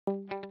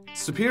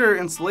Superior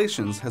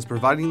Installations has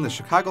provided the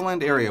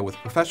Chicagoland area with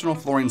professional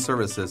flooring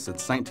services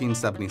since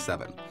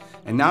 1977,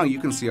 and now you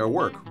can see our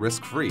work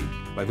risk-free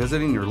by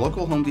visiting your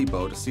local Home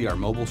Depot to see our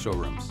mobile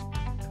showrooms.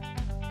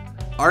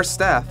 Our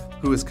staff,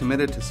 who is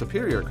committed to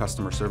superior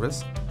customer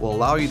service, will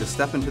allow you to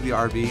step into the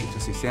RV to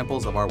see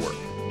samples of our work.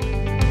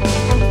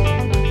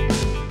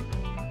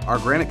 Our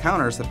granite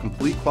counters have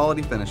complete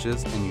quality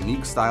finishes and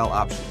unique style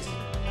options.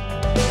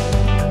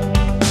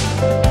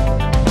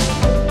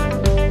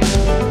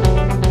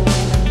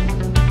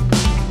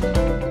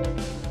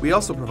 We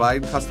also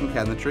provide custom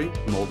cabinetry,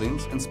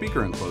 moldings, and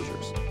speaker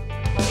enclosures.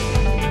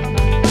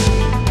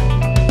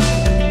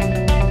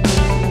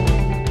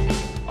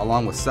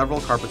 Along with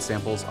several carpet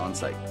samples on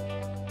site.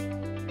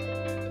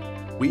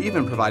 We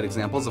even provide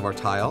examples of our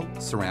tile,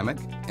 ceramic,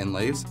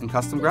 inlays, and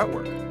custom grout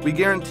work. We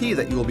guarantee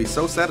that you will be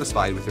so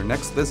satisfied with your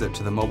next visit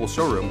to the mobile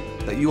showroom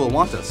that you will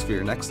want us for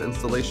your next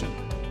installation.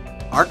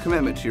 Our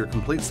commitment to your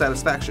complete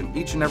satisfaction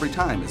each and every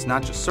time is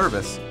not just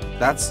service,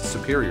 that's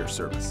superior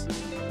service.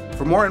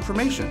 For more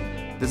information,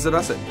 visit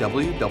us at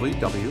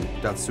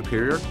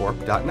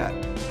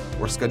www.superiorcorp.net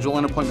or schedule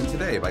an appointment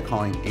today by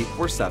calling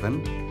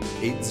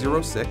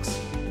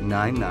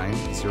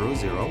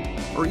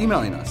 847-806-9900 or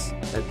emailing us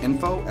at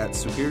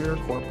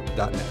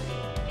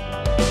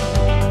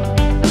info@superiorcorp.net.